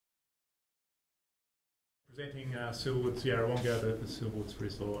Presenting Silverwoods Yarrawonga, the Silverwoods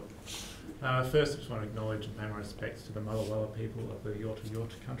Resort. First, I just want to acknowledge and pay my respects to the Mulwala people of the Yorta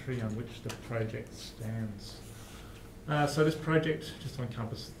Yorta country on which the project stands. So this project, just to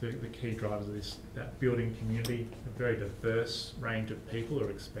encompass the key drivers of this, that building community, a very diverse range of people are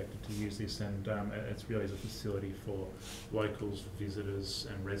expected to use this, and it's really as a facility for locals, visitors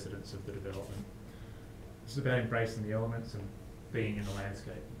and residents of the development. This is about embracing the elements and being in the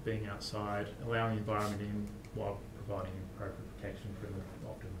landscape, being outside, allowing the environment in while providing appropriate protection from the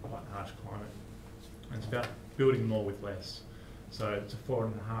often quite harsh climate. And it's about building more with less. So it's a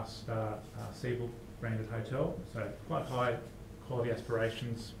 4.5-star Sebel branded hotel, so quite high quality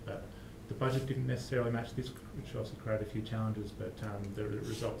aspirations, but the budget didn't necessarily match this, which also created a few challenges, but the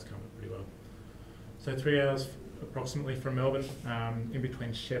results come up pretty well. So 3 hours approximately from Melbourne, in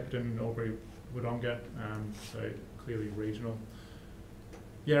between Shepparton and Albury Wodonga, so clearly regional.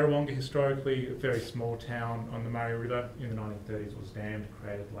 Yarrawonga, historically a very small town on the Murray River, in the 1930s was dammed,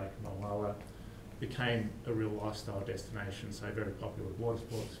 created Lake Mulwala, became a real lifestyle destination, so very popular with water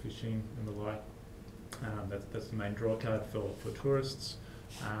sports, fishing and the like. That's the main draw card for tourists,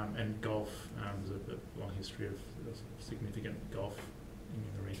 and golf. There's a long history of significant golf in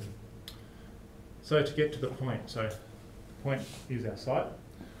the region. So to get to the point, so the point is our site.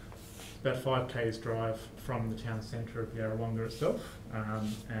 About 5 k's drive from the town centre of Yarrawonga itself,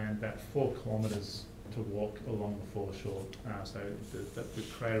 and about 4 kilometres to walk along the foreshore. So we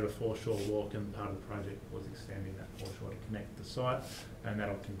created a foreshore walk, and part of the project was extending that foreshore to connect the site, and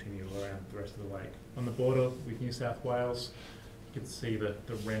that'll continue around the rest of the lake. On the border with New South Wales, you can see the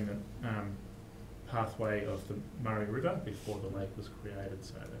remnant pathway of the Murray River before the lake was created,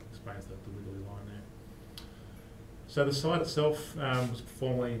 so that explains the wiggly line there. So the site itself was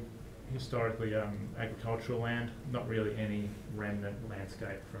formerly historically agricultural land, not really any remnant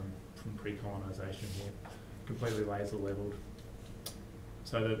landscape from pre-colonisation here, completely laser levelled.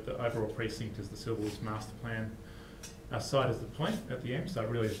 So the overall precinct is the Silverwoods master plan. Our site is the point at the end, so it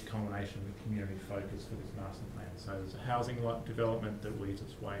really is the culmination of the community focus for this master plan. So there's a housing lot development that weaves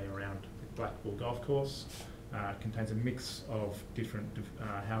its way around the Blackpool Golf Course. It contains a mix of different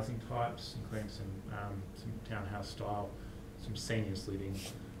housing types, including some townhouse style, some seniors living,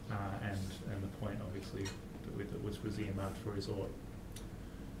 and the point obviously that was earmarked for a resort.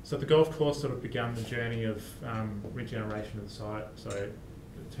 So the golf course sort of began the journey of regeneration of the site, so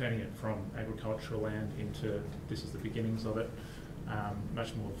turning it from agricultural land into, this is the beginnings of it,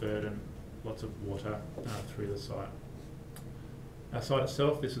 much more verdant, lots of water through the site. Our site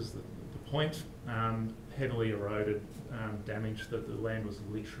itself, this is the point, heavily eroded, damaged, that the land was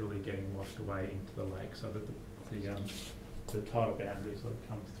literally getting washed away into the lake, so that the tidal boundary sort of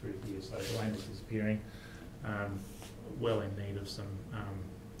comes through here, so the land is disappearing, well in need of some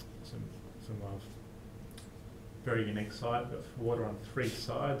love. Very unique site, but water on 3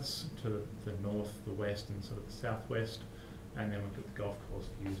 sides, to the north, the west and sort of the southwest, and then we've got the golf course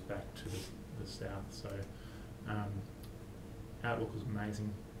views back to the south, so outlook was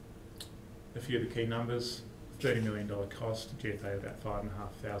amazing. A few of the key numbers: $30 million cost, GFA about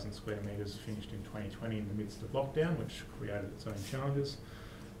 5,500 square metres, finished in 2020 in the midst of lockdown, which created its own challenges.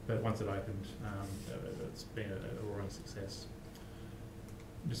 But once it opened, it's been a roaring success.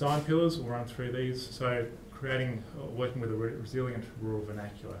 Design pillars, we'll run through these. So working with a resilient rural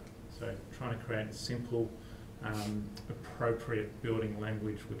vernacular. So trying to create a simple, appropriate building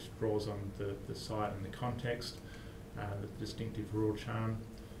language which draws on the site and the context, the distinctive rural charm.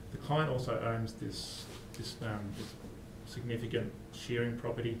 The client also owns this significant shearing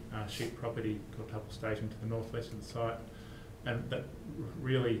property, sheep property called Tupple Station to the northwest of the site, and that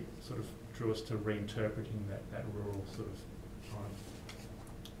really sort of drew us to reinterpreting that rural sort of time.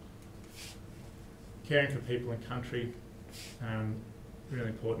 Caring for people and country, really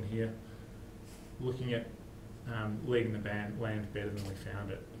important here. Looking at leaving the land better than we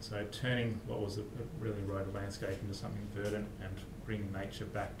found it. So turning what was a really eroded landscape into something verdant and bringing nature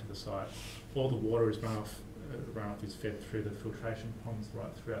back to the site. All the water is runoff is fed through the filtration ponds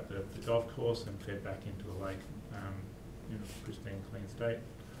right throughout the golf course and fed back into the lake in a pristine, clean state.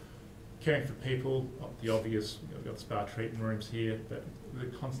 Caring for people, the obvious, we've got spa treatment rooms here, but the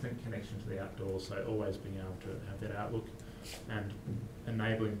constant connection to the outdoors, so always being able to have that outlook and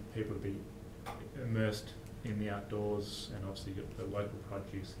enabling people to be immersed in the outdoors, and obviously you've got the local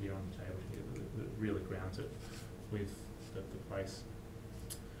produce here on the table here that really grounds it with the place.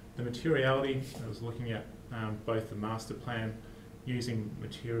 The materiality, I was looking at both the master plan, using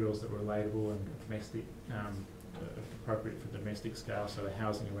materials that were relatable and domestic, appropriate for domestic scale, so the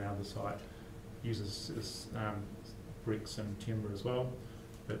housing around the site uses bricks and timber as well,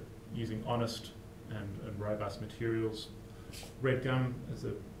 but using honest and robust materials. Red gum is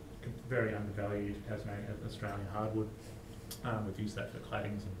a very undervalued Tasmanian Australian hardwood. We've used that for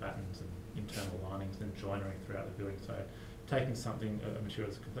claddings and battens and internal linings and joinery throughout the building. So taking something, a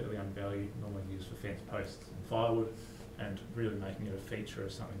material that's completely undervalued, normally used for fence posts and firewood, and really making it a feature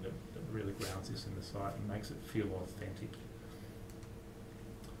of something that really grounds this in the site and makes it feel authentic.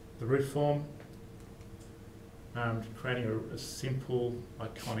 The roof form, creating a simple,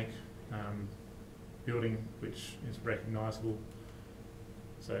 iconic building which is recognisable,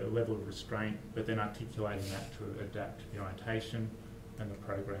 so a level of restraint, but then articulating that to adapt the orientation and the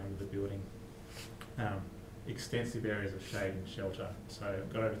program of the building. Extensive areas of shade and shelter, so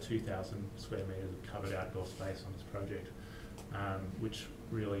I've got over 2,000 square metres of covered outdoor space on this project, which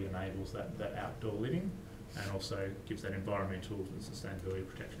really enables that outdoor living and also gives that environmental and sustainability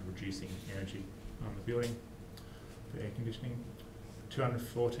protection, reducing energy on the building for air conditioning.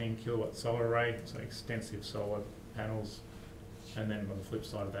 214 kilowatt solar array, so extensive solar panels, and then on the flip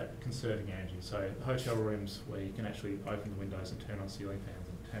side of that, conserving energy. So hotel rooms where you can actually open the windows and turn on ceiling fans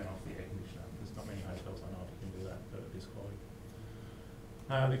and turn off the air conditioner. There's not many hotels I know of that can do that at this quality.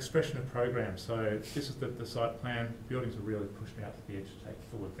 The expression of program. So this is the site plan. Buildings are really pushed out to the edge to take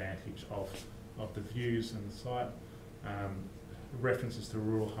full advantage of the views and the site. References to a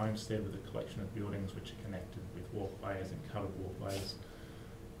rural homestead with a collection of buildings which are connected with walkways and covered walkways.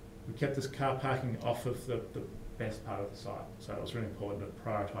 We kept this car parking off of the best part of the site, so it was really important to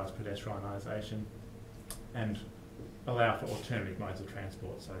prioritise pedestrianisation and allow for alternative modes of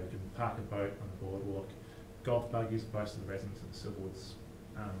transport. So you can park a boat on the boardwalk. Golf buggies, most of the residents of the Silverwoods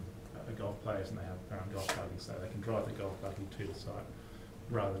are golf players and they have their own golf buggies, so they can drive the golf buggy to the site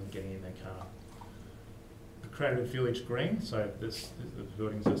rather than getting in their car. The creative village green, so the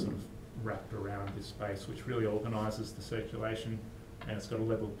buildings are sort of wrapped around this space, which really organises the circulation, and it's got a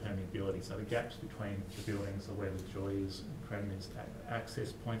level of permeability. So the gaps between the buildings are where the joy is, creating these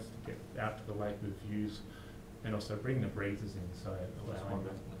access points to get out to the lake with views, and also bring the breezes in, so allowing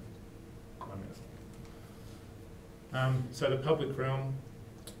the 1 minute. So the public realm,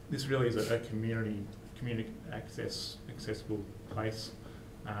 this really is a community accessible place.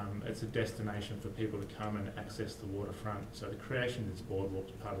 It's a destination for people to come and access the waterfront. So the creation of this boardwalk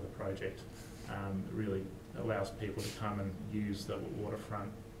as part of the project really allows people to come and use the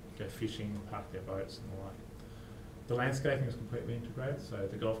waterfront, go fishing, park their boats and the like. The landscaping is completely integrated, so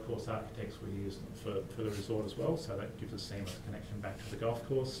the golf course architects were used for the resort as well, so that gives a seamless connection back to the golf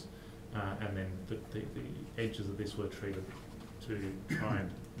course. And then the edges of this were treated to try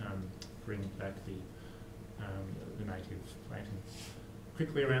and bring back the native planting.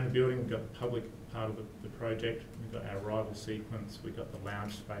 Quickly around the building, we've got the public part of the project. We've got our arrival sequence, we've got the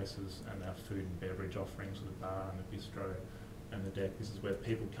lounge spaces and our food and beverage offerings with the bar and the bistro and the deck. This is where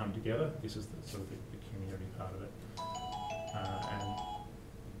people come together. This is the sort of the community part of it. And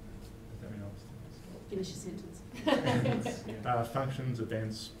is there anything else? Finish your sentence. Functions,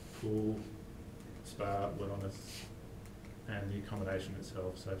 events, pool, spa, wellness, and the accommodation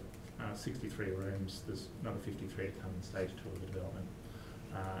itself. So 63 rooms, there's another 53 to come in stage 2 of the development.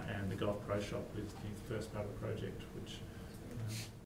 And the golf pro shop is the first part of the project, which